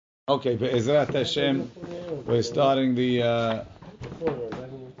Okay, Be'ezrat Hashem, we're starting the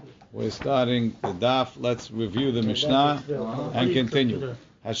daf. Let's review the Mishnah and continue.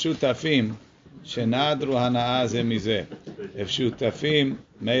 Hashutafim shenadru hana'ah ze mizeh. If shutafim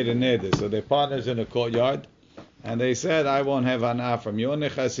made a neder, so they're partners in a courtyard, and they said, I won't have hana'ah from your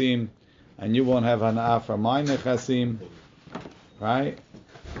nechasim, and you won't have hana'ah from my nechasim, right?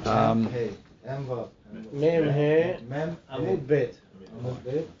 Mem he amud bet.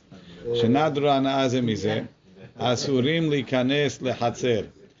 Shenadru hana'ah ze mizeh. Asurim likanes lehatzer.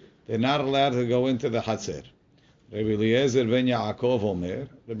 They're not allowed to go into the Hatzer. Rabbi Eliezer ben Yaakov Omer,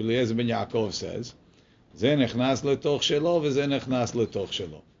 Rabbi Eliezer ben Yaakov says, Ze nechnas letoch shelo, v'ze nechnas letoch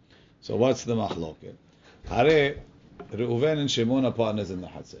shelo. So what's the machloket? Hare, Reuven and Shimon are partners in the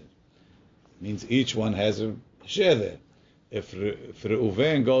Hatzer. Means each one has a share there. If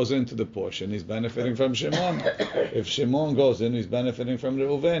Reuven goes into the portion, he's benefiting from Shimon. If Shimon goes in, he's benefiting from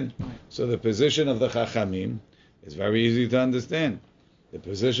Reuven. So the position of the Chachamim is very easy to understand. The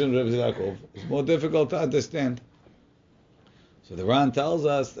position of Rabbi Yaakov is more difficult to understand. So the Ran tells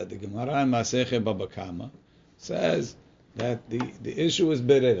us that the Gemara in Masechet Baba Kama says that the issue is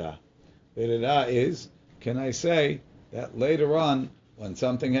Berera. Berera is, can I say that later on, when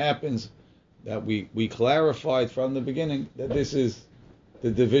something happens, that we clarified from the beginning that this is the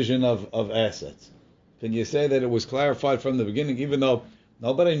division of assets. Can you say that it was clarified from the beginning, even though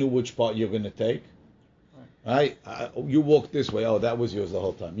nobody knew which part you're going to take? Right? You walked this way. Oh, that was yours the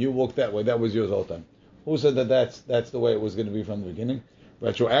whole time. You walked that way. That was yours the whole time. Who said that that's the way it was going to be from the beginning?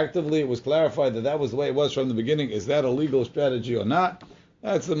 Retroactively, it was clarified that was the way it was from the beginning. Is that a legal strategy or not?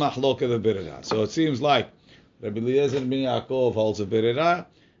 That's the mahlok of the birira. So it seems like Rabbi Eliezer ben Yaakov holds a birira,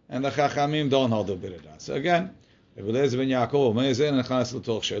 and the Chachamim don't hold a birira. So again, Rabbi Eliezer ben Yaakov,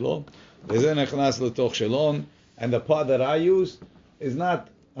 and the part that I use is not.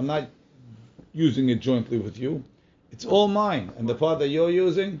 I'm not using it jointly with you. It's all mine. And the part that you're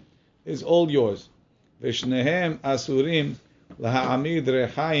using is all yours. V'shnehem asurim laha'amid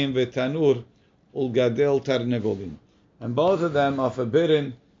rechaim v'tanur ulgadel tarnegolim. And both of them are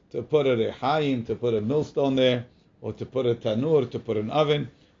forbidden to put a rechaim, to put a millstone there, or to put a tanur, to put an oven,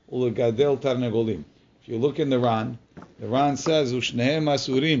 ulgadel tarnegolim. If you look in the Ran says, V'shnehem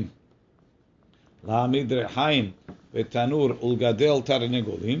asurim laha'amid rechaim v'tanur ulgadel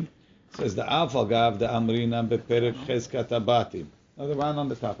tarnegolim. Says the Alpha Gav the Amrina bePerek Cheskat Abatim. Now the Ran on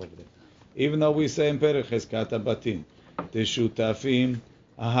the top of it. Even though we say in Perek Cheskat Abatim, the Shutafim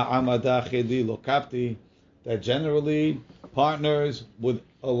Ha'amada Chedi Lo Kapti, that generally partners would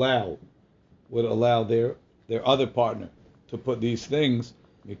allow their other partner to put these things.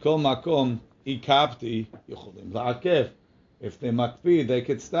 Mikol Makom Ikapti Yocholim La'akev. If they makpi, they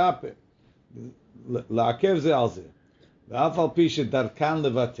could stop it. La'akev Ze Alzeh.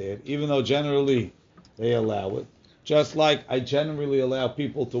 Even though generally they allow it, just like I generally allow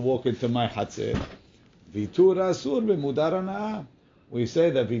people to walk into my Hatzer. Vitur asur b'mudar hana'ah. We say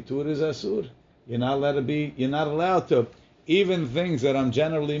that vitur is asur. You're not allowed to. Even things that I'm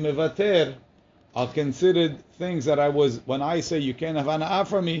generally mevater are considered things that I was. When I say you can't have hana'ah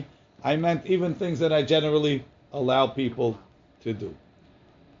from me, I meant even things that I generally allow people to do.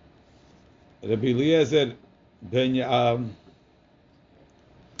 Rabbi Eliezer ben Haya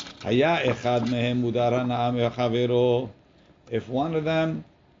echad mehem mudar hana'ah mechavero. If one of them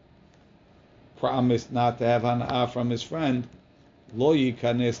promised not to have hana'ah from his friend, lo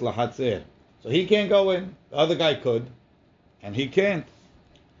yikanes lahatzer. So he can't go in. The other guy could, and he can't.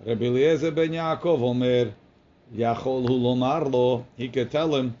 Rabbi Eliezer ben Yaakov Omer yachol hu lomar lo. He could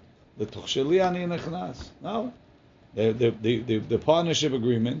tell him the tuchsheli ani nechnas. No, the partnership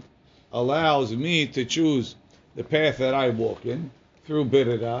agreement allows me to choose the path that I walk in through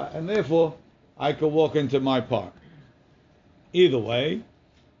birira, and therefore I could walk into my part. Either way,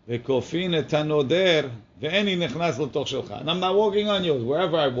 v'kofin et hanoder ve'eni nechnas l'toch shelcha. And I'm not walking on yours.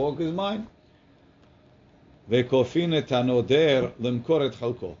 Wherever I walk is mine. V'kofin et hanoder limkor et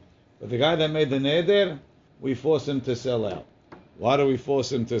chalko. But the guy that made the neder, we force him to sell out. Why do we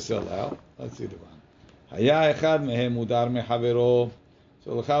force him to sell out? Let's see the one. Haya echad mehem mudar mechavero.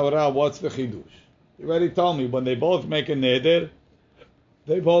 So l'chavara, what's the chidush? He already told me, when they both make a neder,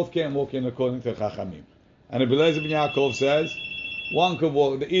 they both can't walk in according to Chachamim. And Rabbi Eliezer ben Yaakov says, each one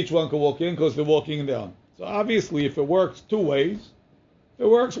could walk in because they're walking down. So obviously, if it works two ways, it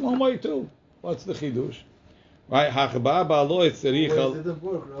works one way too. What's the chidush? Right? Hachba ba'alo etzericha. It didn't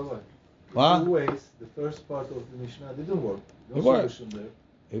work, Rabbi. What? Two ways, the first part of the Mishnah didn't work. No It worked. solution there.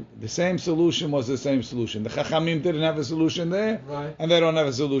 The same solution was the same solution. The Chachamim didn't have a solution there, Right. and they don't have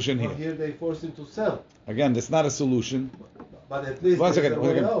a solution Well, here. here they forced him to sell. Again, that's not a solution. But at least One there's second, a one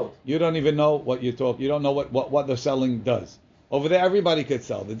way second. out. You don't even know what you talk. You don't know what the selling does. Over there, everybody could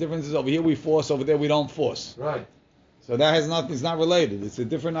sell. The difference is over here we force. Over there, we don't force. Right. So that has nothing. It's not related. It's a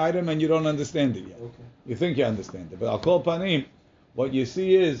different item, and you don't understand it yet. Okay. You think you understand it, but al kol panim, what you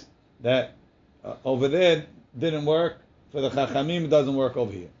see is that over there didn't work for the chachamim. It doesn't work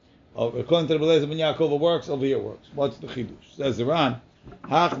over here. According to the Rebbe Eliezer ben Yaakov, it works over here. It works. What's the chidush? Says the Ran,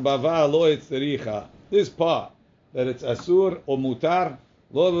 hach bava lo etzericha. This part that it's asur or mutar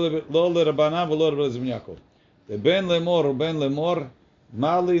lo l'Rabbanan v'lo Rebbe Eliezer ben Yaakov. The ben lemor or ben lemor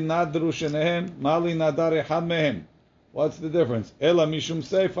mali nadru shenehem mali nadar echad mehem. What's the difference? Ela mishum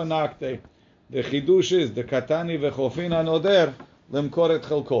seifa nakte. The chidush is the katani v'chofin hanoder lemkor et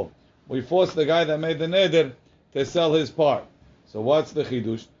chelko. We forced the guy that made the neder to sell his part. So what's the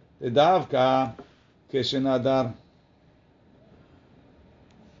chidush? The davka keshenadar.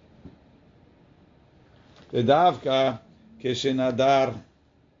 The davka keshenadar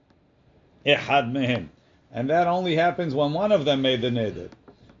echad mehem. And that only happens when one of them made the neder.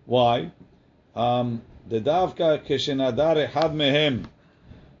 Why? The davka keshenadar echad mehem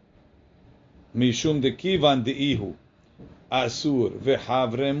mishum dekivan deihu asur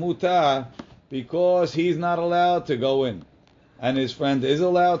v'havre mutar, because he's not allowed to go in, and his friend is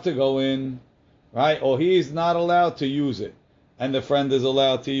allowed to go in, right? Or he's not allowed to use it, and the friend is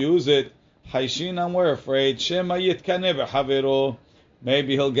allowed to use it. Haishinam, we're afraid shema yitkane v'havero,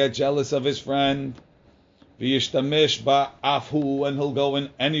 maybe he'll get jealous of his friend. V'yishtamesh ba'afhu, and he'll go in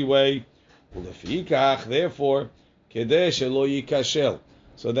anyway. Ulefikach, therefore, kedei shelo yikashel,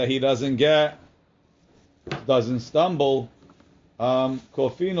 so that he doesn't stumble.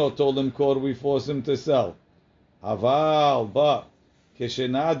 Kofino told him, we force him to sell. Aval, but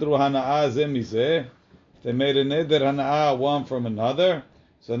keshenadru hana'ah ze mizeh, they made a neder hana'ah one from another.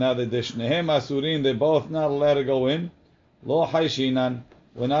 So now the deshnehem asurin, they're both not allowed to go in. Lo haishinan,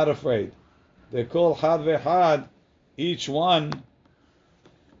 we're not afraid. They call had vehad, each one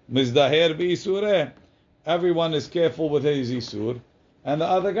mizdaher bi'isureh. Everyone is careful with his isur, and the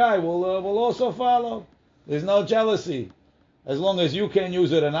other guy will also follow. There's no jealousy. As long as you can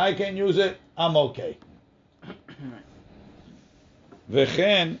use it and I can use it, I'm okay.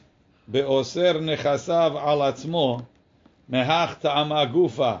 V'chen be'oser nechasav al atzmo mehach ta'ama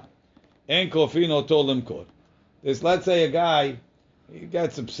gufa en kofin oto lemkor. Let's say a guy, he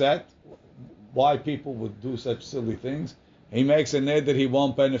gets upset why people would do such silly things. He makes a neder that he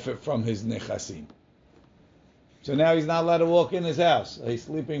won't benefit from his nechasim. So now he's not allowed to walk in his house. He's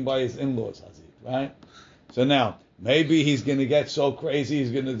sleeping by his in-laws, right? So now, maybe he's going to get so crazy,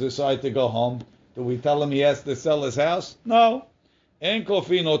 he's going to decide to go home. Do we tell him he has to sell his house? No. En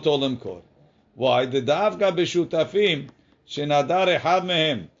kofin oto lemkor. Why? The davka b'shutafim shenadar echad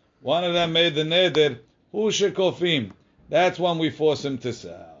mehem. One of them made the neder, hu shekofim. That's when we force him to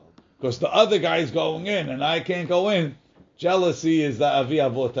sell. Because the other guy's going in and I can't go in. Jealousy is the avi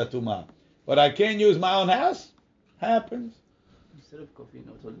avot hatuma. But I can't use my own house? Happens. Instead of kofin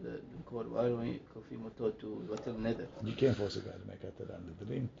oto lemkor, why don't we kofin oto to batel neder? You can't force a guy to make that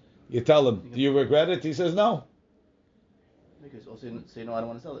neder. You tell him, do you regret it? He says no. Because also say no, I don't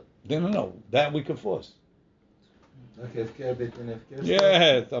want to sell it. No. That we could force. Like hefker between hefker.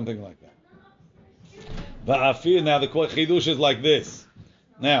 Yeah, something like that. Va'afil, now the chidush is like this.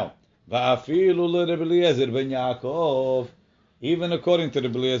 Now, va'afilu l'Rebbe Eliezer ben Yaakov, even according to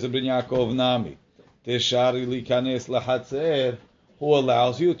Rebbe Eliezer ben Yaakov Nami, teshari likanes lahatzer, who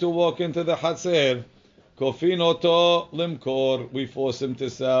allows you to walk into the hatzer, kofin oto limkor, we force him to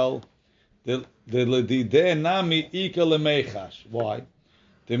sell. The ledideh nami ika lemechash. Why?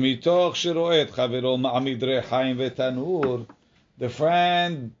 The mitoch sheroet chavero ma'amid rechaim vetanur. The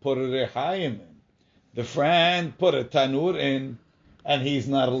friend put a rechaim in. The friend put a tanur in, and he's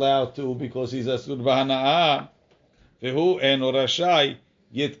not allowed to because he's asur b'hana'ah. Vehu eno rashai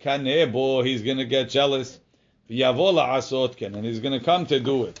yitkaneh bo. He's going to get jealous. V'yavo la'asot ken, and he's going to come to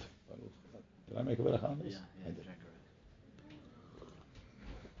do it. Did I make a beracha on this?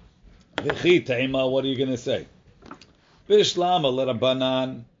 What are you going to say? Bishlama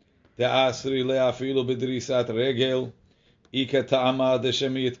l'Rabbanan de'asri le'afilu b'drisat regel ika ta'ama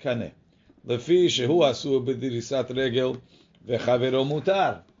d'shem yitkane lefi shehu asur b'drisat regel v'chavero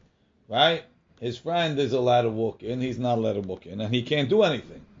mutar. Right? His friend is allowed to walk in, he's not allowed to walk in, and he can't do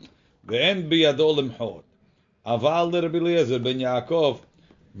anything. Ve'en biyado lemchot. Aval l'Rebbe Eliezer ben Yaakov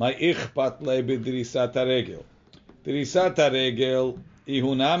ma'ichpat le b'drisat regel. Drisat regel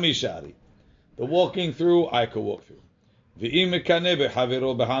ihunami shari. The walking through, I could walk through. What are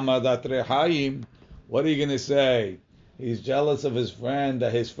you going to say? He's jealous of his friend,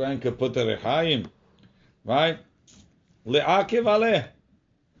 that his friend could put the rechaim, right? le'akiv aleh.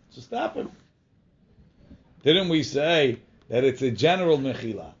 So stop him. Didn't we say that it's a general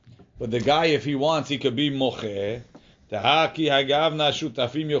mechila? But the guy, if he wants, he could be mocheh. Tahaki hagavna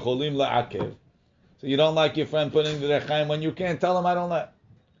shutafim yocholim le'akiv. So you don't like your friend putting the rechaim when you can't tell him I don't like.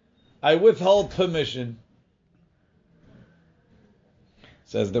 I withhold permission.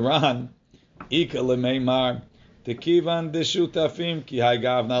 Says the Ran, Ika lemeimar tekivan deshutafim ki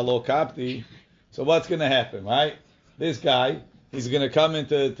hagavna lo kapti. So what's going to happen, right? This guy, he's going to come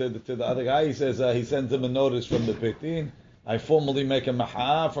into to the other guy. He says he sends him a notice from the pitin. I formally make a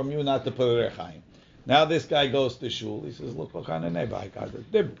maha from you not to put a rechaim. Now this guy goes to shul. He says, look what kind of neighbor I got.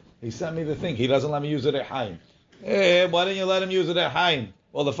 He sent me the thing. He doesn't let me use a rechaim. Hey, why don't you let him use a rechaim?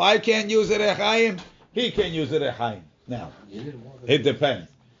 Well, if I can't use a rechaim, he can use a rechaim. Now, it depends.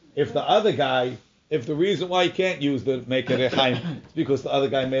 If the other guy, if the reason why he can't make a rechaim is because the other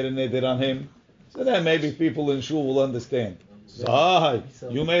guy made a neder on him, so then maybe people in shul will understand. So,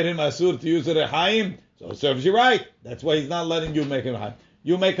 you made him asur to use a rechaim, so it serves you right. That's why he's not letting you make a rechaim.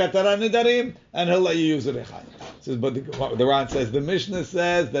 You make katara nedarim, and he'll let you use a rechaim. But the Ran says the Mishnah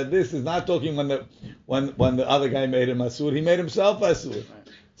says that this is not talking when the other guy made him asur. He made himself asur.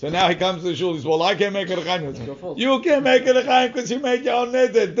 So now he comes to the shul. He says, "Well, I can't make a rechaim." You can't make a rechaim because you made your own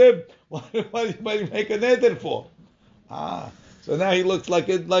neder. Dib. What do you make a neder for? So now he looks like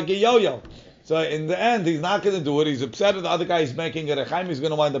a yo-yo. So in the end, he's not going to do it. He's upset at the other guy. He's making a rechaim. He's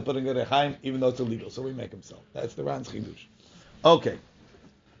going to wind up putting a rechaim, even though it's illegal. So we make himself. That's the Ran's chidush. Okay.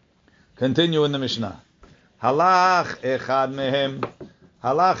 Continue in the Mishnah. Halach echad mehem.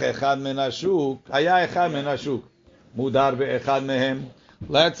 Halach echad min hashuk. Haya echad min hashuk. Mudar be'echad mehem.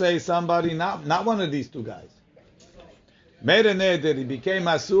 Let's say somebody, not one of these two guys, made a neder. He became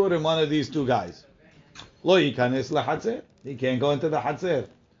asur in one of these two guys. Lo yikanes lehatzer. He can't go into the hatzer.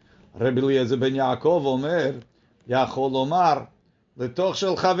 Rabbi Eliezer ben Yaakov omer, Yachol omar, letoch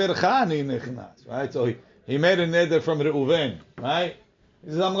shel chavercha ani nechnas. Right? So he made a neder from Reuven. Right? He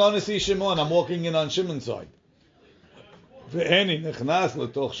says, I'm going to see Shimon. I'm walking in on Shimon's side. Ve'eni nechnas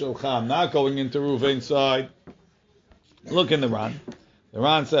letoch shelcha. I'm not going into Reuven's side. Look in the Ran. The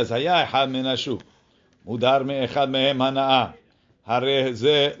Ran says, Haya echad min hashuk. Mudar me'echad mehem hana'a. Hare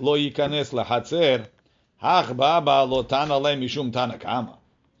ze lo yikanes lehatzer. Hach ba'aba lo tana le mishum tanakama.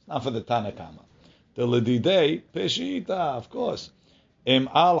 It's not for the tanakama. The ledidei peshita, of course. Im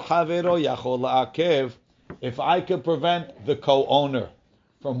al havero yachol la'akev. If I could prevent the co-owner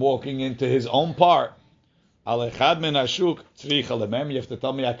from walking into his own part, al echad min hashuk tzricha lemem. You have to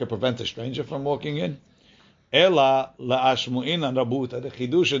tell me I could prevent a stranger from walking in. Ela la'ashmu'in an rabuta. The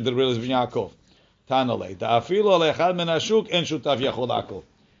chidush of the Rebbe ben Yaakov. Tanale. Da'afilo lechad min hashuk en shutav yachol akol.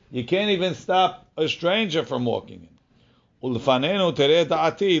 You can't even stop a stranger from walking in. Ulfanenu tereh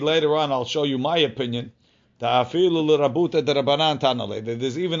da'ati. Later on, I'll show you my opinion. Da'afilo l'rabuta d'rabanan tanale.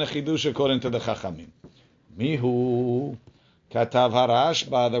 There's even a chidush according to the Chachamim. Mihu katav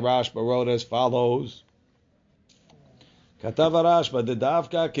harashba. The Rashba wrote as follows. Katav harashba the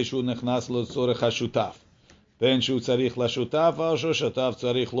davka kishu nechnas l'tzorech hashutaf. Ben shu tzarich lashutaf or shutaf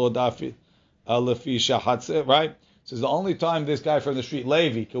tzarich lo dafi lefi shahatzer. Right. This is the only time this guy from the street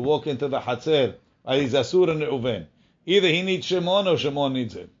Levi can walk into the hatzer. Right. He's asur and Reuven. Either he needs Shimon or Shimon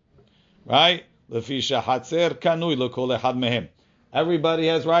needs him. Right. Lefi shahatzer kanui lekol echad mehem. Everybody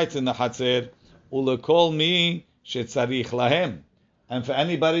has rights in the hatzer. Ulekol mi shetzarich lahem. And for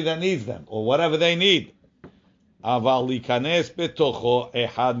anybody that needs them or whatever they need. Aval likanes betocho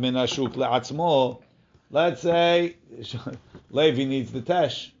echad min hashuk le'atzmo. Let's say Levi needs the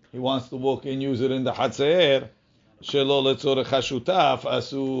tesh. He wants to walk in, use it in the hatzer. Shelo letzorech hashutaf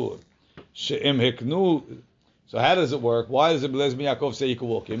asur. She'im heknu. So how does it work? Why does Rebbe Eliezer ben Yaakov say you can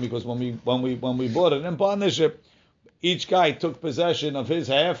walk in? Because when we bought it in partnership, each guy took possession of his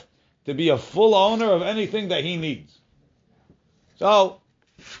half to be a full owner of anything that he needs. So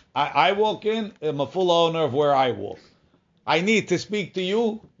I walk in, I'm a full owner of where I walk. I need to speak to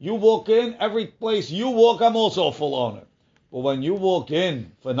you. You walk in, every place you walk, I'm also a full owner. But when you walk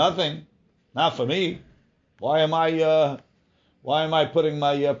in for nothing, not for me, why am I putting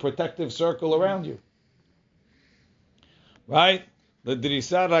my protective circle around you? Right? The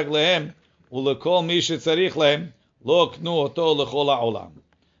drisa raglehem ulekol mi shetzarich lehem lo knu oto lechol ha'olam.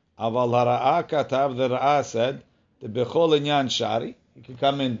 Aval hara'a katav, the Ra'a said, the bechol inyan shari, he can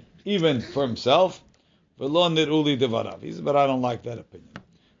come in even for himself. He says, but I don't like that opinion.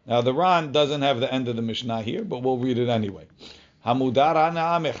 Now the Ran doesn't have the end of the Mishnah here, but we'll read it anyway. Hamudar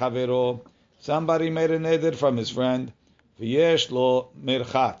hana'a mechavero. Somebody made a neder from his friend. V'yesh lo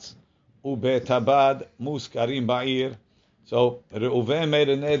mirchatz ubetabad muskarim ba'ir. So Reuven made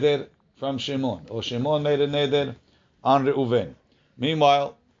a neder from Shimon, or Shimon made a neder on Reuven.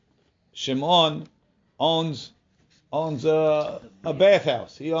 Meanwhile, Shimon owns a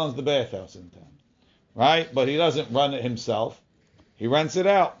bathhouse. He owns the bathhouse in town, right? But he doesn't run it himself. He rents it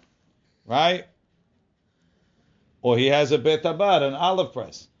out, right? Or he has a bet abad, an olive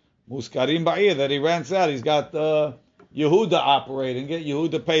press, muskarim ba'ir, that he rents out. He's got Yehuda operating it.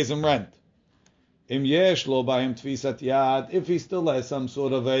 Yehuda pays him rent. Im yesh lo b'hem tfisat yad, if he still has some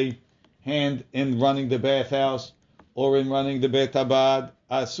sort of a hand in running the bathhouse or in running the bet abad,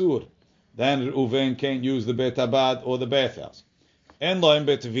 asur, then Reuven can't use the bet abad or the bathhouse. En lo im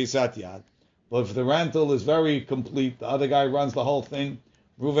betfisat yad. But if the rental is very complete, the other guy runs the whole thing,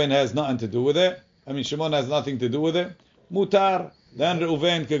 Reuven has nothing to do with it. Shimon has nothing to do with it. Mutar, then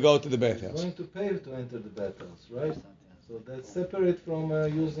Reuven could go to the He's bathhouse. going to pay to enter the bathhouse, right? So that's separate from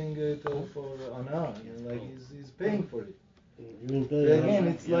using it for Ana. Like he's paying for it. Again,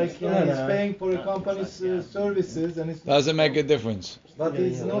 it's like he's paying for a company's services, and it's Doesn't make a difference. But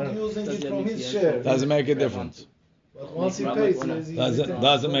he's not using it from his share. Doesn't make a difference. But once he pays,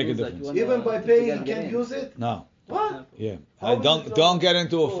 Doesn't make a difference. even by paying, he can't use it. No. What? Yeah. Don't get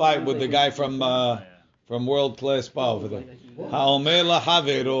into a fight with the guy from World Class Spa over there. Ha'omer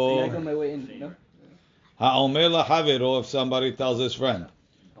lahavero. Ha'omer lahavero, if somebody tells his friend,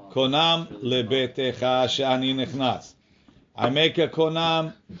 konam lebetecha she'ani nechnas. I make a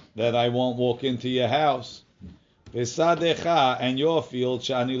konam that I won't walk into your house. Besadecha, and your field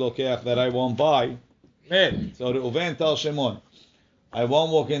she'ani lokeach, that I won't buy. So Reuven tells Shimon, I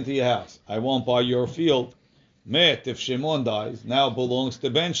won't walk into your house. I won't buy your field. Met, if Shimon dies, now belongs to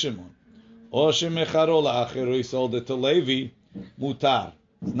Ben Shimon. Or Shemecharo la'acheru, he sold it to Levi, mutar.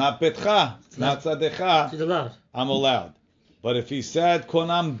 It's not betcha, it's not sadecha. I'm allowed. But if he said,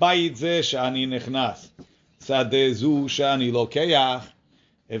 konam bayit zeh sh'ani nechnas, sadezu sh'ani lokeach,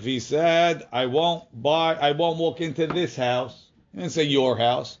 if he said, I won't walk into this house, he didn't say your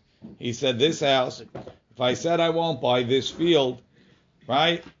house, he said this house. If I said I won't buy this field,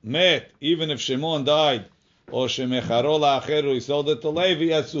 right? Met, even if Shimon died, or Shemecharo la'acheru, he sold it to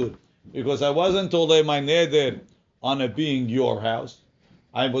Levi, asur. Because I wasn't told my neder on it being your house.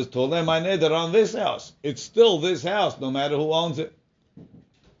 I was told my neder on this house. It's still this house, no matter who owns it.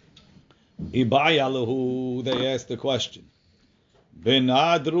 Ibayalahu, they asked the question.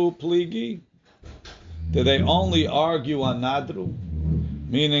 Benadru pligi? Do they only argue on nadru?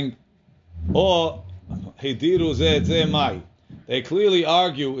 Meaning, or hidiru ze mai. They clearly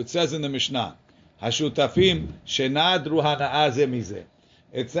argue, it says in the Mishnah, Hashutafim shenadru hana'azeh mizeh.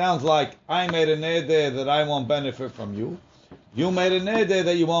 It sounds like I made a neder that I won't benefit from you. You made a neder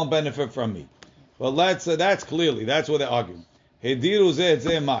that you won't benefit from me. But that's clearly, that's what they're arguing. Hidiru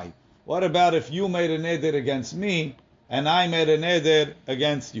ze mai. What about if you made a neder against me and I made a neder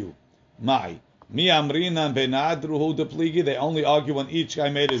against you? Mai. Mi amrinan benadru hu de pligi. They only argue when each guy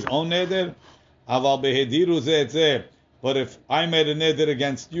made his own neder. Aval behediru ze. But if I made a neder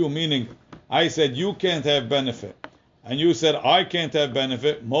against you, meaning I said you can't have benefit, and you said I can't have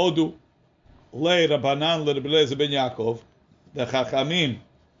benefit, modu le Rabbanan le Rebbe Eliezer ben Yaakov, the Chachamim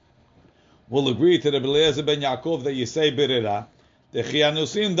will agree to Rebbe Eliezer ben Yaakov that you say birira, the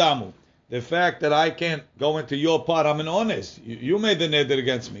chianusim damu, the fact that I can't go into your part, I'm an honest. You made the neder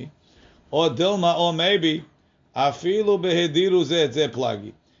against me, or dilma, or maybe afilu behediru ze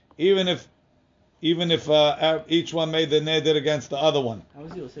plagi, even if each one made the neder against the other one. How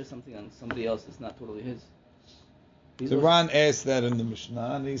is he will say something on somebody else that's not totally his? So Ran asked that in the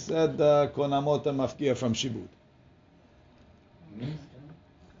Mishnah, and he said, "Konamota mafkia from shibud."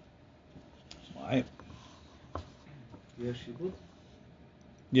 Right?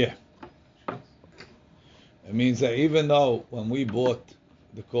 Yeah. It means that even though when we bought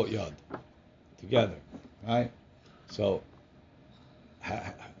the courtyard together, right? So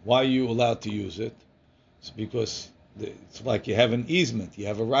why are you allowed to use it? It's because it's like you have an easement. You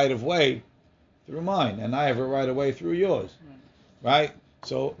have a right of way through mine, and I have a right of way through yours, right?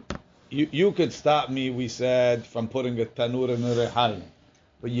 So you could stop me, we said, from putting a tanur in a rehalim,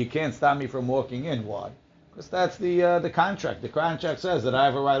 but you can't stop me from walking in. Why? Because that's the contract. The contract says that I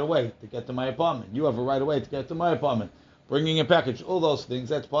have a right of way to get to my apartment. You have a right of way to get to my apartment. Bringing a package, all those things,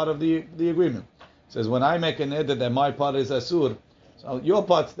 that's part of the agreement. It says when I make an neder that my part is asur, so your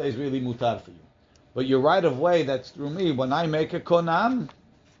part stays really mutar for you. But your right of way that's through me, when I make a konam,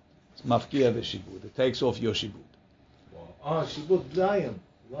 it's mafkia v'shibud. It takes off your shibud. Wow. Shibud, lion.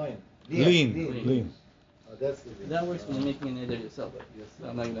 Lean. Oh, that's the thing. That works when you're making a neder yourself.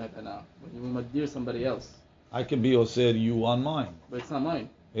 I'm not going to happen now. When you madir somebody else. I can be osir you on mine. But it's not mine.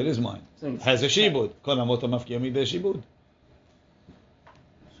 It is mine. Has a shibud. Konamota mafkia mideh shibud.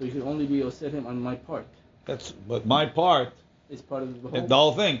 So you can only be osir him on my part. But my part, It's part of the the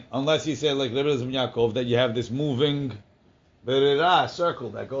whole thing. Unless you say like Rebbe Eliezer ben Yaakov that you have this moving berira circle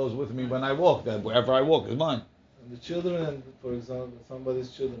that goes with me when I walk. That wherever I walk is mine. And the children, for example,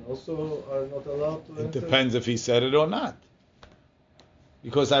 somebody's children also are not allowed to It enter? depends if he said it or not.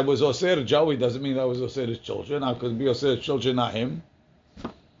 Because I was Osir Joey doesn't mean I was Osir his children. I could be Osir his children, not him.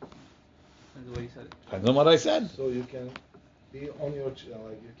 That's the way you said it. Depends on what I said. So you can be on your,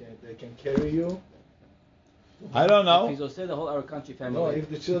 they can carry you? I don't If know. he's also the whole our country family. No, if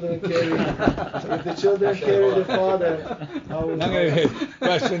the children carry the father, how would The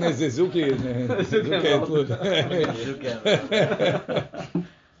question is Zuki included.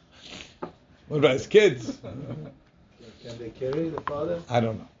 What about his kids? Can they carry the father? I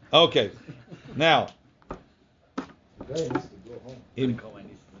don't know. Okay. Now, The guy needs to go home.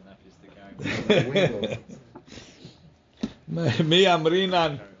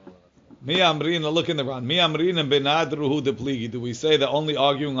 Mi amrina, look in the round. Mi amrina benadru hu de pligi. Do we say that only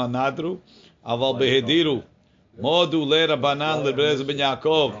arguing on nadru? Aval behediru. Modu le rabanan le Rebbe ben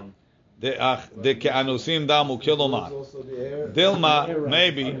Yaakov. De ke'anusim damu kilomar. Dilma,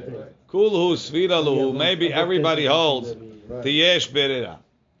 maybe. Kulhu svira luhu. Maybe everybody holds. Tiyesh berira.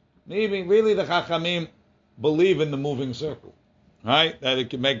 Maybe really the Chachamim believe in the moving circle. Right? That it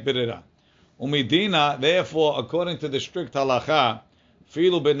can make berira. Umidina, therefore, according to the strict halacha,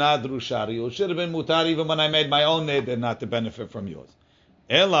 filu benadru shari. It should have been mutar even when I made my own neder not to benefit from yours.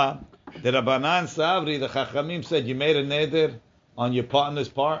 Ella, the Rabbanan Savri, the Chachamim said, you made a neder on your partner's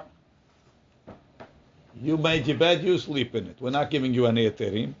part. You made your bed, you sleep in it. We're not giving you any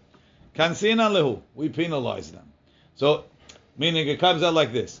eterim. Kansina lehu, we penalize them. So, meaning it comes out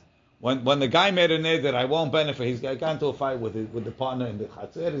like this. When the guy made a neder, I won't benefit. He's got into a fight with the partner in the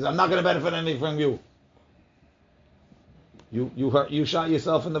chatzir. He says, I'm not going to benefit anything from you. You shot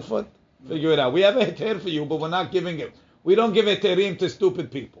yourself in the foot. Figure it out. We have a heter for you, but we're not giving it. We don't give heterim to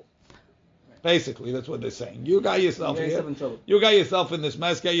stupid people. Basically, that's what they're saying. You got yourself here. You got yourself in this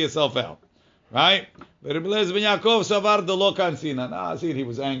mess. Get yourself out. Right? But Rebbe Eliezer ben Yaakov savar de lo kansina. See, he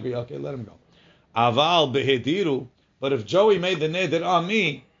was angry. Okay, let him go. Aval behediru. But if Joey made the neder on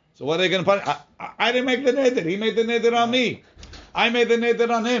me, so what are they going to punish? I didn't make the neder. He made the neder on me. I made the neder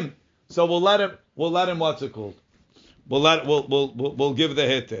on him. So we'll let him. What's it called? We'll give the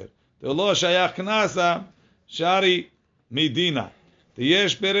heter. The lo shayach knasa shari midina. The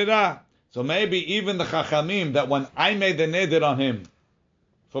yesh berira. So maybe even the chachamim that when I made the neder on him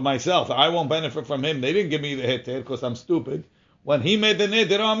for myself, I won't benefit from him. They didn't give me the heter because I'm stupid. When he made the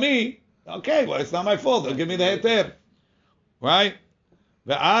neder on me, okay, well it's not my fault. They'll give me the heter, right?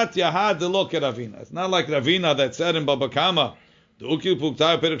 Ve'at yahad lo keravina. It's not like Ravina that said in Baba Kama, the ukil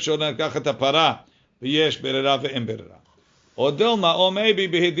pukta perik shodan kachat para v'yesh berira ve'em berira. Or Dilma, or maybe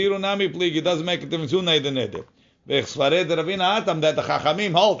behediru nami pligi. It doesn't make a difference who made the neder. Ve'chsvared Ravina atam that the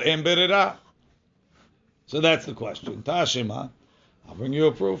chachamim hold em berira. So that's the question. Tashima, I'll bring you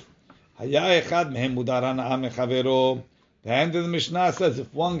a proof. Haya echad mehem mudar hana'a mechavero. The end of the Mishnah says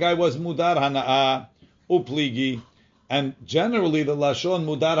if one guy was mudar hana'a upligi. And generally, the Lashon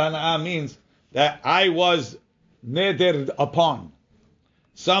Mudar Hana'a means that I was neder upon.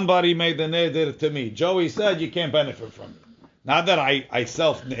 Somebody made the neder to me. Joey said you can't benefit from it. Not that I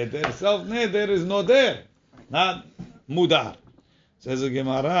self-neder. Self-neder is noder, not mudar. Says the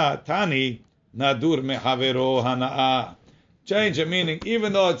Gemara, Tani nadur mehavero hana'a. Change the meaning.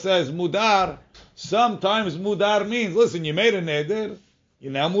 Even though it says mudar, sometimes mudar means, listen, you made a neder,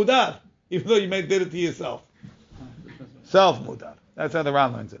 you're now mudar. Even though you did it to yourself. Self-mudar. That's how the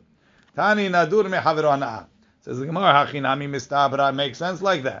Ran learns it. Tani nadur mehavero hana'a. Says the Gemara, hachinami mistabra. Makes sense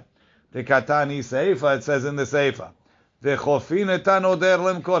like that. The katani seifa, it says in the seifa. V'chofin etan oder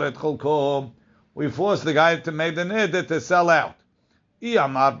lemkor et cholko. We force the guy to make the neder to sell out.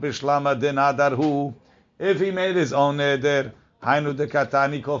 Iyamar bishlama denadarhu. If he made his own neder, hainu de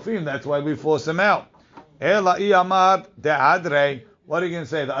katani kofim. That's why we force him out. Ela iyamar deadre. What are you going to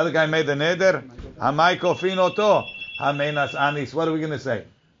say? The other guy made the neder. Hamay kofin oto. Hamenas anis. What are we going to say?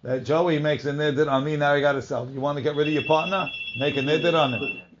 That Joey makes a neder on me, now you got to sell. You want to get rid of your partner? Make a neder on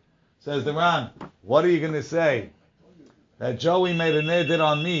him. Says the Ran, what are you going to say? That Joey made a neder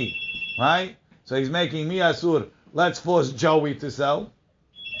on me, right? So he's making me asur. Let's force Joey to sell.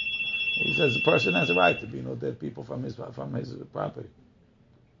 He says the person has a right to be no dead people from his property.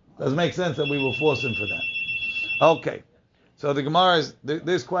 Doesn't make sense that we will force him for that. Okay. So the Gemara is,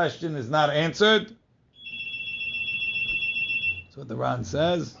 this question is not answered. So the Ran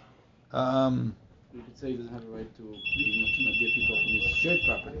says, we could say he doesn't have a right to be dead people from his shared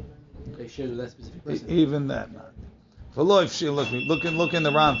property. They share with that specific person. Even that not. For look in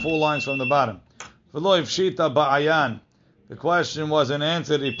the Ran, 4 lines from the bottom. V'lo ifshita ba'ayan. The question wasn't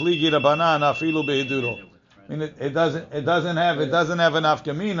answered. Ipligi rabanan afilu behiduro. I mean, it doesn't have an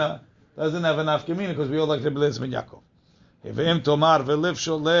afkamina. Doesn't have an afkamina because we all like Rebbe Eliezer ben Yaakov. If tomar v'liv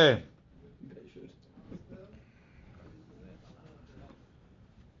sholeh.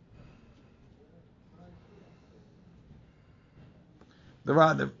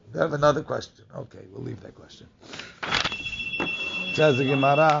 They have another question. Okay, we'll leave that question. Says the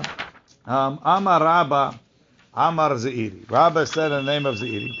Gemara, Amar Rabba, Amar Zeiri. Rabba said in the name of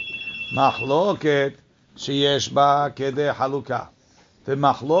Zeiri, Machloket sheyesh ba kedei haluka. The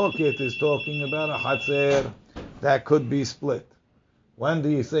machloket is talking about a hatzer that could be split. When do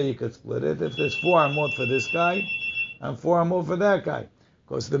you say you could split it? If there's 4 amot for this guy and 4 amot for that guy.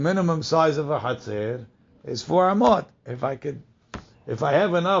 Because the minimum size of a hatzer is 4 amot. If I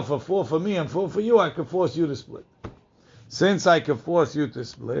have enough of 4 for me and 4 for you, I could force you to split. Since I could force you to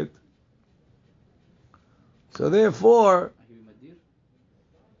split, so therefore,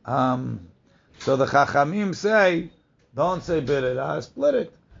 so the Chachamim say, don't say birira, split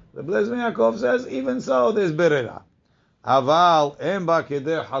it. The Rebbe Eliezer ben Yaakov says, even so, there's birira. Aval em ba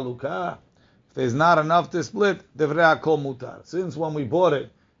kedei haluka. If there's not enough to split, devrei hakol mutar. Since when we bought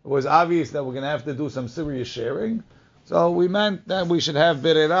it, it was obvious that we're going to have to do some serious sharing. So we meant that we should have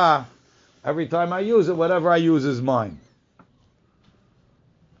birira. Every time I use it, whatever I use is mine.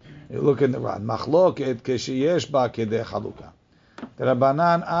 You look in the Ran. Machloket kesheyesh ba kedei haluka.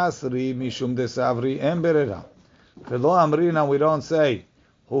 Rabbanan asri mishum desavri em birira. V'lo amrina, we don't say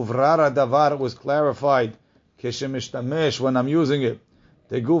huvrara davar, was clarified keshemishtamesh, when I'm using it.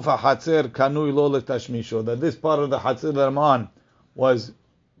 The gufa hatzer kanui lo letashmisho, that this part of the hatzer that I'm on was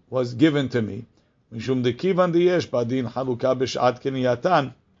given to me. Mishum dekivan diyesh badin haluka b'shat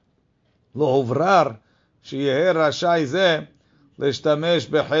keniyatan lo huvrar sheyeh rashai zeh leshtamesh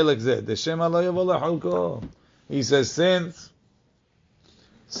b'chelek zeh deshema lo yavo lehulko. He says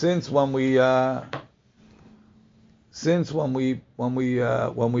since when we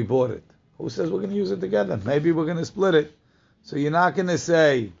bought it, who says we're going to use it together? Maybe we're going to split it. So you're not going to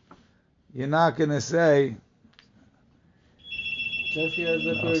say. Since he has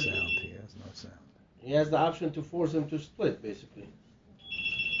no sound. He has no sound. He has the option to force him to split, basically.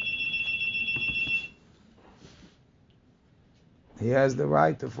 He has the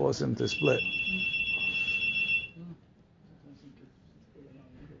right to force him to split.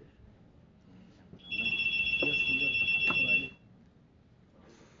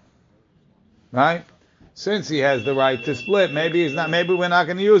 Right? Since he has the right to split, maybe we're not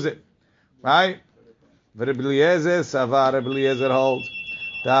going to use it. Right? Rebbe Eliezer Savar, Rebbe Eliezer holds,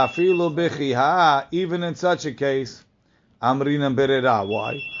 Ta'afilu b'chiha, even in such a case, Amrina berera.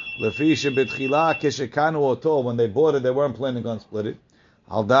 Why? Lefisha b'tchila keshekanu oto, when they bought it, they weren't planning on split it.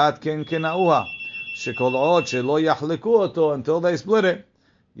 Al da'at ken kenauha, shekol od shelo yachleku oto, until they split it.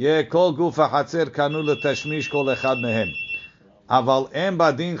 Ye kol gufa hatzer kanu letashmish kol echad mehem. Aval em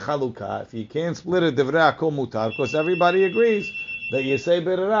badin chaluka. If you can't split it, divrei hakol mutar, because everybody agrees that you say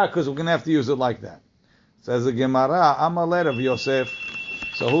berera, because we're going to have to use it like that. Says the Gemara, Amalei Rav Yosef.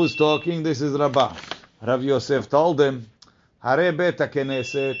 So who's talking? This is Rabbah. Rav Yosef told him, Hare bet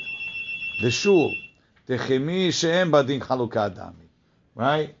hakeneset, the shul, techemi she'em badin chaluka dami.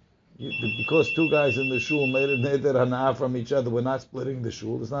 Right? Because 2 guys in the shul made a neder hana'ah from each other, we're not splitting the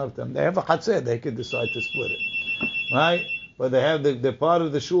shul. It's not of them. They have a chatzeh, they could decide to split it. Right? But they have the part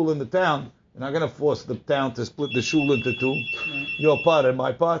of the shul in the town. You're not going to force the town to split the shul into 2. Your part and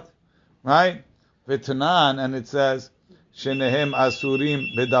my part. Right? V'tanan, and it says, Shenehem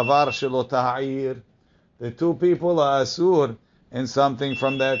asurim bedavar shelo ta'ir. The 2 people are asur in something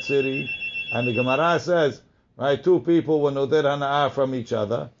from that city. And the Gemara says, right, 2 people were noder hana'ah from each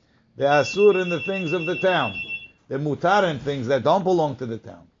other. They're asur in the things of the town. They're mutar in things that don't belong to the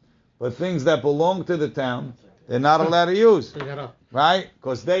town. But things that belong to the town, they're not allowed to use. Right?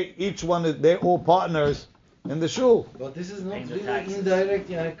 Because they're all partners in the shul. But this is not really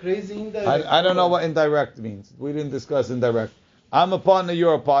indirect, crazy indirect. I don't know what indirect means. We didn't discuss indirect. I'm a partner,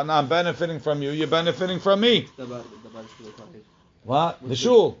 you're a partner. I'm benefiting from you, you're benefiting from me. What? The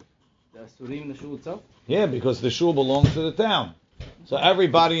shul. The Asurim, the shul itself? Yeah, because the shul belongs to the town. So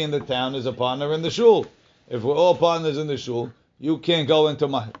everybody in the town is a partner in the shul. If we're all partners in the shul, you can't go into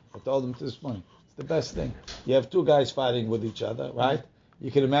my... I told them this morning. It's the best thing. You have 2 guys fighting with each other, right?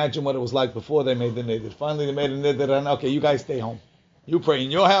 You can imagine what it was like before they made the neder. Finally, they made a neder, and okay, you guys stay home. You pray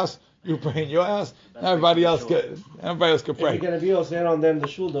in your house. You pray in your house. Everybody else can pray. If you're going to be osir on them the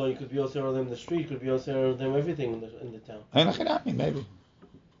shul, though, you could be osir on them the street. You could be osir on them everything in the town. Maybe.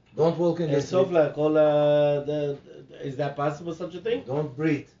 Don't walk in the street. Is that possible? Such a thing? Don't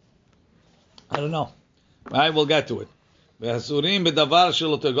breathe. I don't know. Right, we'll get to it. Ve'asurim b'davar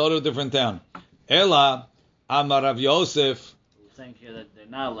shelo, to go to a different town. Ela amar Rav Yosef. Saying here that they're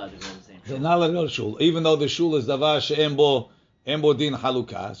not allowed to go to the same They're shul. not allowed to go to shul, even though the shul is davar she'en bo din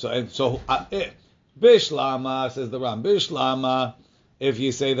halukah. So bishlama, says the Ram, bishlama, if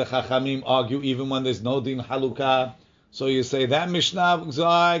you say the Chachamim argue even when there's no din halukah, so you say that Mishnah is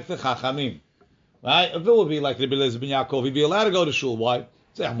like the Chachamim. Right? If it would be like Rabbi Eliezer ben Yaakov, he'd be allowed to go to shul. Why?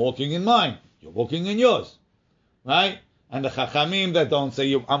 Say, I'm walking in mine. You're walking in yours. Right? And the Chachamim that don't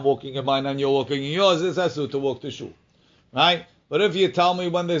say, I'm walking in mine and you're walking in yours, it's asur to walk to shul. Right? But if you tell me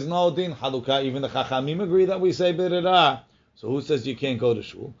when there's no din halukah, even the Chachamim agree that we say birira. So who says you can't go to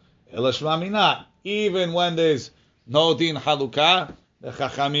shul? Ela shmami not. Even when there's no din halukah, the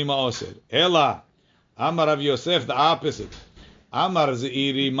Chachamim are osir. Ela, Amar Rav Yosef, the opposite. Amar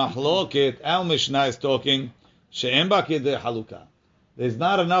Zeiri Mahloket, Al Mishnah is talking, She'en ba kedei halukah. There's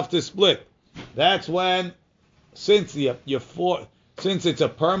not enough to split. That's when, since it's a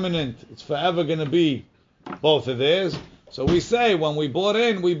permanent, it's forever going to be both of theirs. So we say, when we bought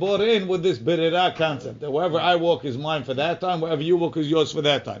in with this birira concept, that wherever I walk is mine for that time, wherever you walk is yours for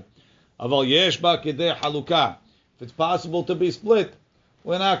that time. Aval yesh ba kedei halukah. If it's possible to be split,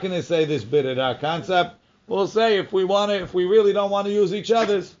 we're not going to say this birira concept. We'll say if we really don't want to use each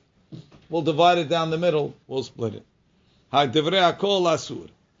other's, we'll divide it down the middle, we'll split it. Ha-divrei hakol asur.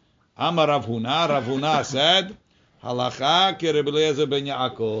 Amar Rav Huna said, Halacha ki Rabbi Eliezer ben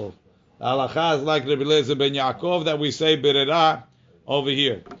Yaakov. The halacha is like Rabbi Eliezer ben Yaakov that we say birira over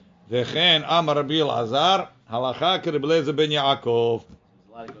here. Vechen Amar Rabbi Elazar, Halacha ki Rabbi Eliezer ben Yaakov.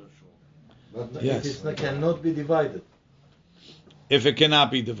 Allowed to go to shul. But Yes. if it cannot be divided. If it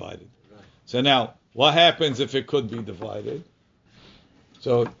cannot be divided. So now, what happens if it could be divided?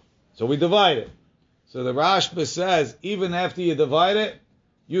 So we divide it. So the Rashba says, even after you divide it,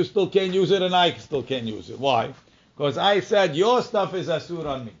 you still can't use it and I still can't use it. Why? Because I said, your stuff is asur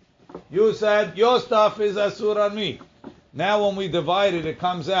on me. You said, your stuff is asur on me. Now when we divide it, it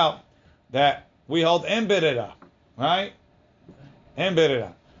comes out that we hold en berera, right? En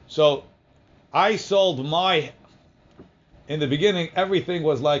berera. So I sold my... In the beginning, everything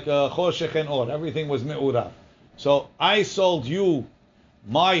was like choshech and or. Everything was me'urav. So I sold you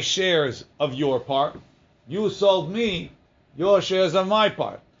my shares of your part. You sold me your shares of my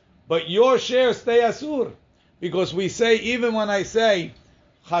part. But your shares stay asur. Because we say, even when I say,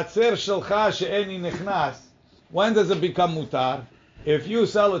 Chatzer shelcha she'eni nechnas, when does it become mutar? If you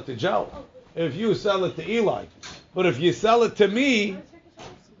sell it to Joe. If you sell it to Eli. But if you sell it to me,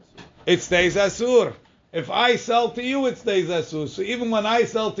 it stays asur. If I sell to you, it stays asur. So even when I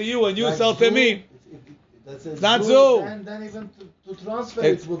sell to you and you Like sell to zoo, me, it's not zoo. And then even to transfer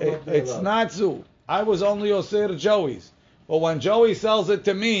it would not be it's allowed. not zoo. I was only osir Joey's. But when Joey sells it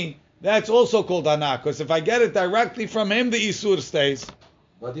to me, that's also called ana. Because if I get it directly from him, the isur stays.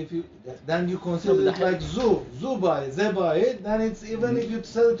 But if you then you consider it like zoo buy it, they buy it, then it's even if you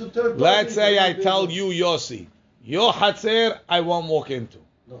sell it to third party. Let's say I it will tell be- you, Yossi, your hatzer I won't walk into.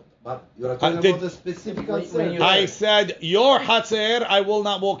 No, but you're talking did- about a specific when concern. you- I said, your hatzer I will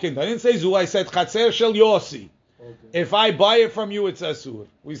not walk into. I didn't say zoo, I said hatzer shel Yossi. Okay. If I buy it from you, it's asur.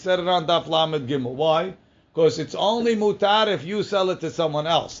 We said it on Daf Lamed Gimel. Why? Because it's only mutar if you sell it to someone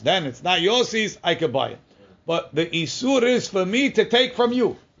else. Then it's not Yossi's, I could buy it. But the isur is for me to take from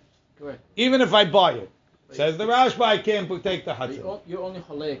you. Correct. Even if I buy it. Says the Rashba, I can't take the But hatzer. you're only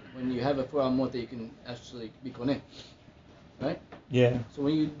cholek when you have a full amount that you can actually be koneh. Right? Yeah. So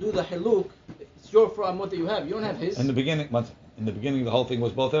when you do the haluk, it's your full amount that you have. You don't have his. In the beginning, the whole thing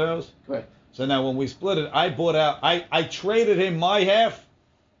was both arrows. Correct. So now when we split it, I bought out, I traded him my half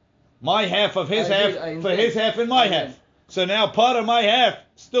of his I half agree, I for understand. his half and my I half. understand. So now part of my half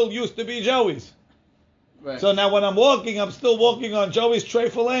still used to be Joey's. Right. So now when I'm walking, I'm still walking on Joey's tray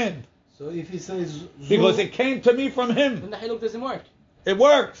for land. So if he says zoo, Because it came to me from him. Then the haluk doesn't work. It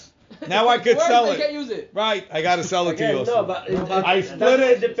works. Now I could Works, sell they can't it. use it. Right, I got to sell it to Again, you. no, but I doesn't split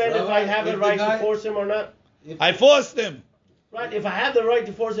it. depend if I have If a the right guy- to force him or not. I forced him. Right, if I have the right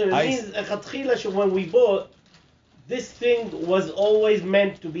to force him, it I- means chatchila, when we bought, this thing was always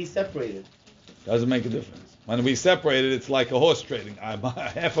meant to be separated. Doesn't make a difference. When we separate it, it's like a horse trading.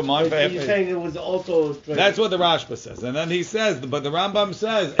 Half of mine, So half you're of saying it was also traded. That's what the Rashba says. And then he says, but the Rambam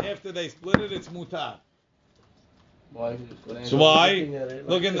says, after they split it, it's mutar. Why? So why? Looking at it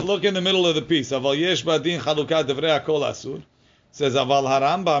like Look in the middle of the piece. Aval yesh badin chalukat devrei hakol asur. Says aval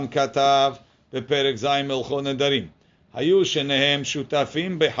harambam katav beperek zayin melchon nedarim. Hayu shenehem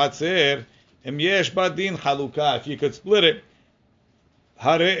shutafim behatzer em yesh badin chaluka. If you could split it,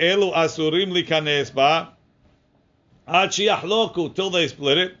 hare elu asurim likanes ba ad sheyachloku till they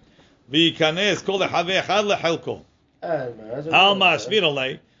split it. v'yikanes kol lechaveh echad lechelko. Al ma'asvir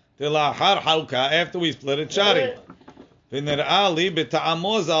alei tilachar halka after we split it shari. V'nir'a li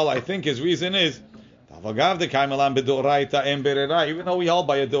b'ta'amozal. I think his reason is Avagav de kaimelam b'doraita en berera. Even though we hold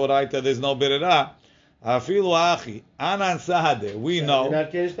by a doraita, there's no berera. Afilu achi anan sahade. We know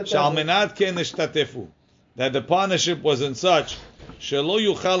shalmenat ken nishtatefu, that the partnership was in such shelo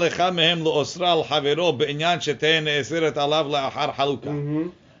yuchal echad mehem leosra al havero beinyan shetein ne'eseret alav le'achar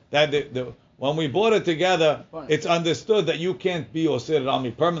haluka. That when we bought it together, it's understood that you can't be osir on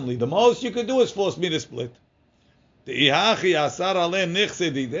me permanently. The most you could do is force me to split. The ihachi asar aleh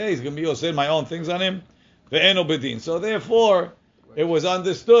nichsedi. He's going to be osir my own things on him. Ve'eno bedin. So therefore, it was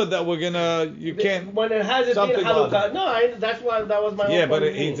understood that you can't. When it has it been halukah, no, that's why that was my own. Yeah, but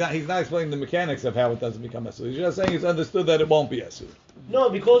he's not explaining the mechanics of how it doesn't become asur. He's just saying it's understood that it won't be asur. No,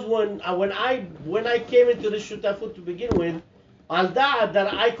 because when I came into the shutafut to begin with, I'll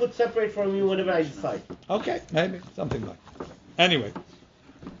that I could separate from you whenever I decide. Okay, maybe something like that. Anyway,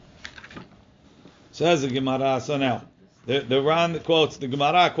 says the Gemara. So now the Ran quotes the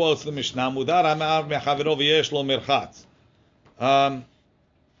Gemara quotes the Mishnah. Mudar amar mechavero v'yesh lo merchatz. That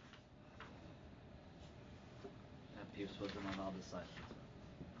peeps with them on the other side.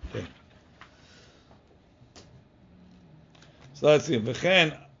 Okay. So let's see.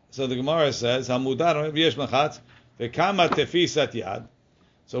 V'chen. So the Gemara says hamudar v'yesh merchatz v'kama tefisat yad.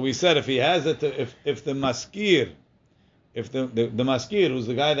 So we said if he has it, if the maskir, if the maskir, who's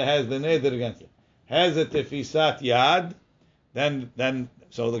the guy that has the neder against it, has a tefisat yad, then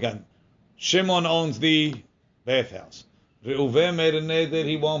so again, Shimon owns the bathhouse. Reuven made a neder,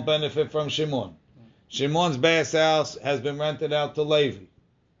 he won't benefit from Shimon. Shimon's bathhouse has been rented out to Levi.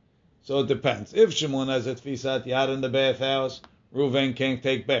 So it depends. If Shimon has a tefisat yad in the bathhouse, Reuven can't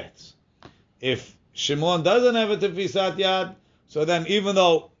take baths. If Shimon doesn't have a tefisat yad, so then even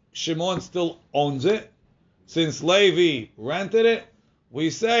though Shimon still owns it, since Levi rented it, we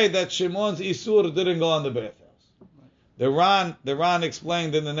say that Shimon's isur didn't go on the bathhouse. The Ran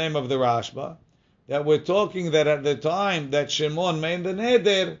explained in the name of the Rashba that we're talking that at the time that Shimon made the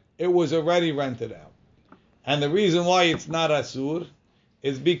neder, it was already rented out. And the reason why it's not asur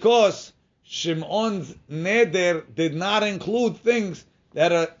is because Shimon's neder did not include things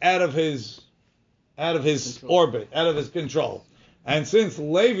that are out of his orbit, out of his control. And since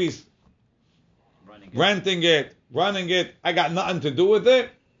Levi's renting it, running it, I got nothing to do with it,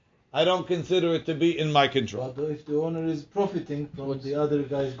 I don't consider it to be in my control. But if the owner is profiting from the other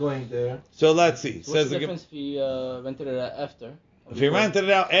guys going there. So let's see. What's the difference if he rented it out after? If he rented it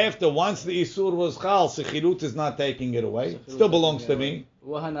out after, once the Isur was Chal, Sechilut is not taking it away. It still belongs to me.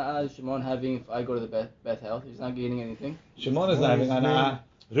 What Hana'ah is Shimon having if I go to the bathhouse? He's not gaining anything. Shimon is not having Hana'ah.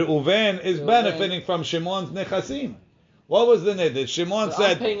 Reuven is benefiting from Shimon's Nechasim. What was the neder? Shimon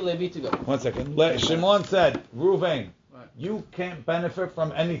said. I'm paying Levi to go. 1 second. Shimon said, Reuven, you can't benefit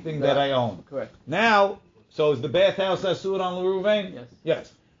from anything that I own. Correct. Now, so is the bathhouse asur on Reuven? Yes.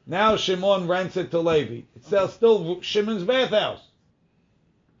 Yes. Now Shimon rents it to Levi. It's still Shimon's bathhouse.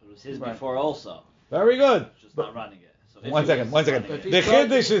 It was his before also. Very good. Just not running it. So 1 second. The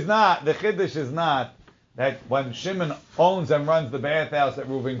chiddush is not that when Shimon owns and runs the bathhouse that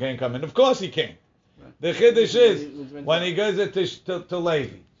Reuven can't come in. Of course he can. The chiddush is when he gives it to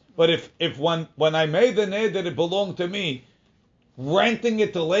Levi. But if when I made the neder that it belonged to me, renting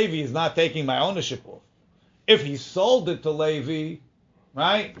it to Levi is not taking my ownership off. If he sold it to Levi,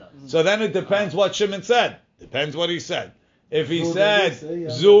 right? So then it depends what Shimon said. Depends what he said. If he said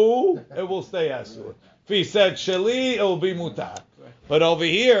zu, it will stay asur. If he said sheli, it will be mutar. But over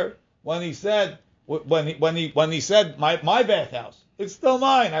here, when he said my bathhouse, it's still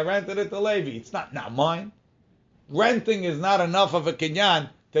mine. I rented it to Levi. It's not mine. Renting is not enough of a kinyan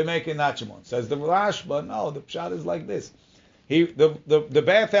to make it not Shimon. Says the Rashba, no, the pshat is like this. The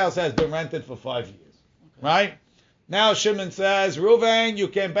bathhouse has been rented for 5 years. Okay. Right? Now Shimon says, Reuven, you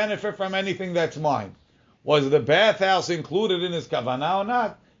can benefit from anything that's mine. Was the bathhouse included in his kavanah or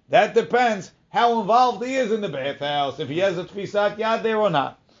not? That depends how involved he is in the bathhouse, if he has a tefisat yad there or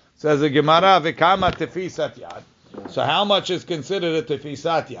not. Says the Gemara, v'kama tefisat yad. So how much is considered a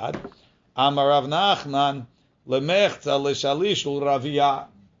tefisat yad? Amar Rav Nachman, lemechza l'shalish l'raviyah.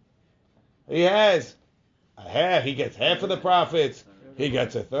 He has a half. He gets half of the profits. He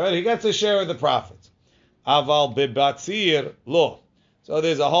gets a third. He gets a share of the profits. Aval bibatzir lo. So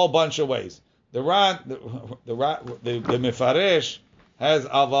there's a whole bunch of ways. The Mefaresh has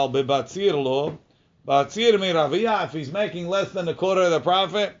aval bibatzir lo. Batzir miraviyah. If he's making less than a quarter of the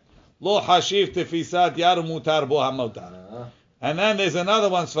profit, lo hashiv tefisat yad mutar bo hamotar. And then there's another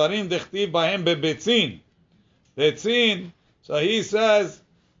one. Svarim dechtiv bahem bebetzin. Betzin. So he says,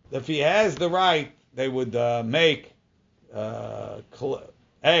 if he has the right, they would make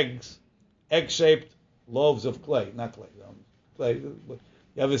egg-shaped loaves of clay, not clay. Clay. You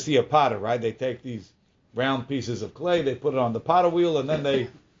ever see a potter, right? They take these round pieces of clay, they put it on the potter wheel, and then they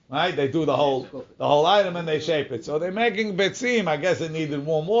do the whole item and they shape it. So they're making betzim. I guess it needed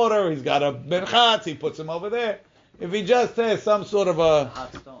warm water. He's got a merchatz. He puts them over there. If he just has some sort of a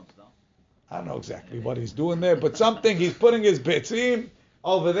Hot stones, no? I don't know exactly what he's doing there, but something he's putting his betzim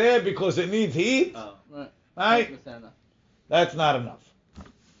over there because it needs heat. Oh. Right? That's not enough.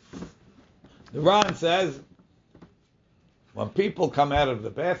 The Ran says when people come out of the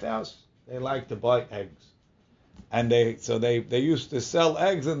bathhouse, they like to buy eggs. And they used to sell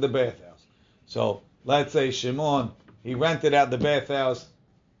eggs in the bathhouse. So let's say Shimon, he rented out the bathhouse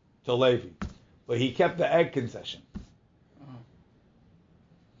to Levi, but he kept the egg concession.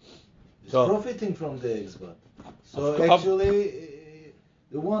 He's So profiting from the eggs, but so actually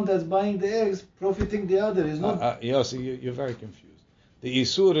the one that's buying the eggs profiting the other is not. Yossi, you're very confused. The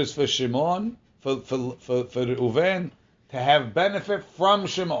Isur is for Shimon, for Reuven to have benefit from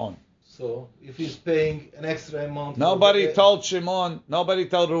Shimon. So if he's paying an extra amount, Nobody told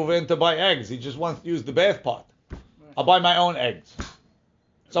Reuven to buy eggs. He just wants to use the bath pot. I'll buy my own eggs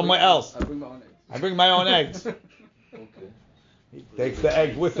somewhere else. I bring my own eggs. I bring my own eggs. Okay. He takes the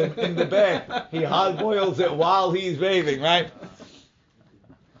egg with him in the bath. He hard boils it while he's bathing, right?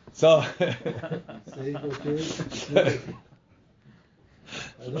 So Say okay.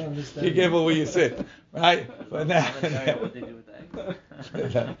 I don't understand. you give it where you sit, right? But now, What they do with the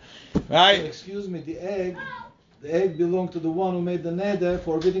egg? right? Excuse me, the egg belonged to the one who made the neder,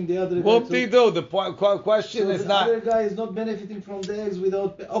 forbidding the other guy Whoop-de-doo. The question so is the not. other guy is not benefiting from the eggs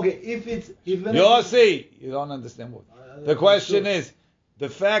without. Okay, if Yossi, you don't understand what. The question is, the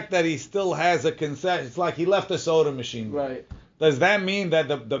fact that he still has a concession, it's like he left a soda machine. Right. Does that mean that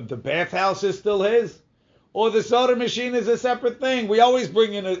the bathhouse is still his? Or the soda machine is a separate thing? We always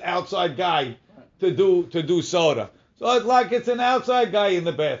bring in an outside guy to do soda. So it's like it's an outside guy in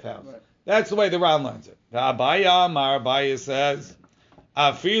the bathhouse. Right. That's the way the Ran learns it. Abaya says,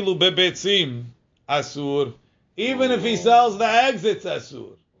 Afilu bebetzim asur. Even if he sells the eggs, it's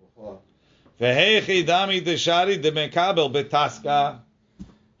asur.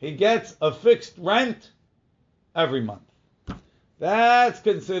 He gets a fixed rent every month. That's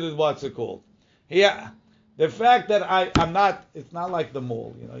considered what's it called? Yeah. The fact that I'm not, it's not like the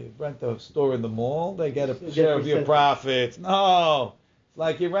mall. You know, you rent a store in the mall, they get a share of your profits. No. It's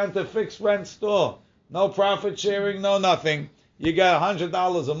like you rent a fixed rent store. No profit sharing, no nothing. You get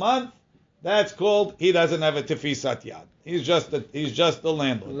 $100 a month. That's called, he doesn't have a tefisat yad. He's just the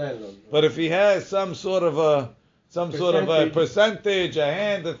landlord. But if he has some sort of a percentage, a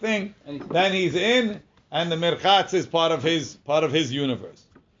hand, a thing, then he's in, and the merchatz is part of his universe.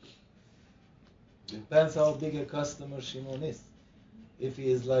 Depends how big a customer Shimon is. If he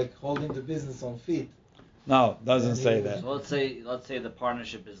is like holding the business on feet. No, doesn't say that. So let's say the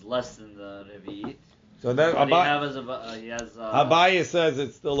partnership is less than the Revi'it. So that What he has Abaya says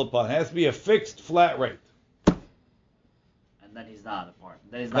it's still a partner. It has to be a fixed flat rate. and then he's not a partner.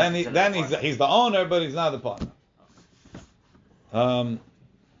 Then He's the owner, but he's not the partner.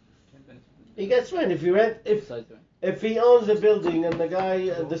 He gets rent if you rent if he owns the building and the guy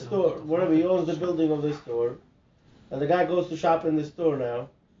the store whatever he owns the building of the store, and the guy goes to shop in the store now.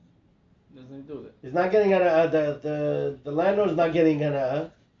 Doesn't do that. He's not getting the landlord's not getting an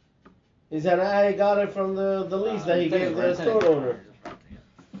He's saying I got it from the lease that he gave the store owner.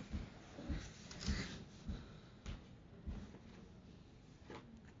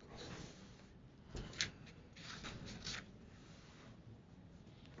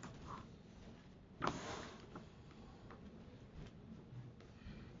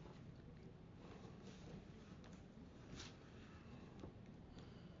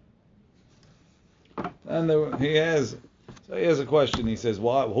 And he has a question. He says,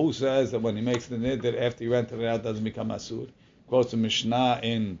 who says that when he makes the nidr after he rented it out doesn't become asur? Quotes a Mishnah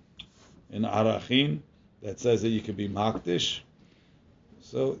in Arachin that says that you could be makdish.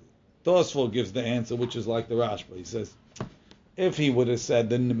 So Tosfot gives the answer, which is like the Rashba. He says, if he would have said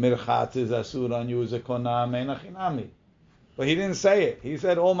the mirchatz is asur on you as a konam enachinami, but he didn't say it. He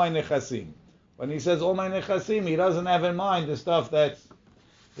said all my nechasim. When he says all my nechasim, he doesn't have in mind the stuff that's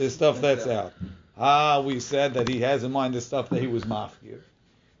out. We said that he has in mind the stuff that he was mafkir.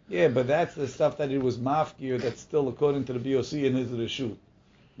 Yeah, but that's the stuff that he was mafkir that's still according to the BOC in his reshut.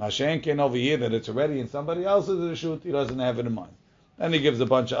 Mashenkin over here that it's already in somebody else's reshut, he doesn't have it in mind. Then he gives a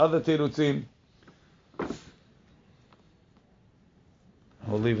bunch of other tirutzim.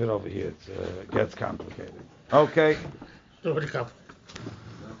 We'll leave it over here. It gets complicated. Okay.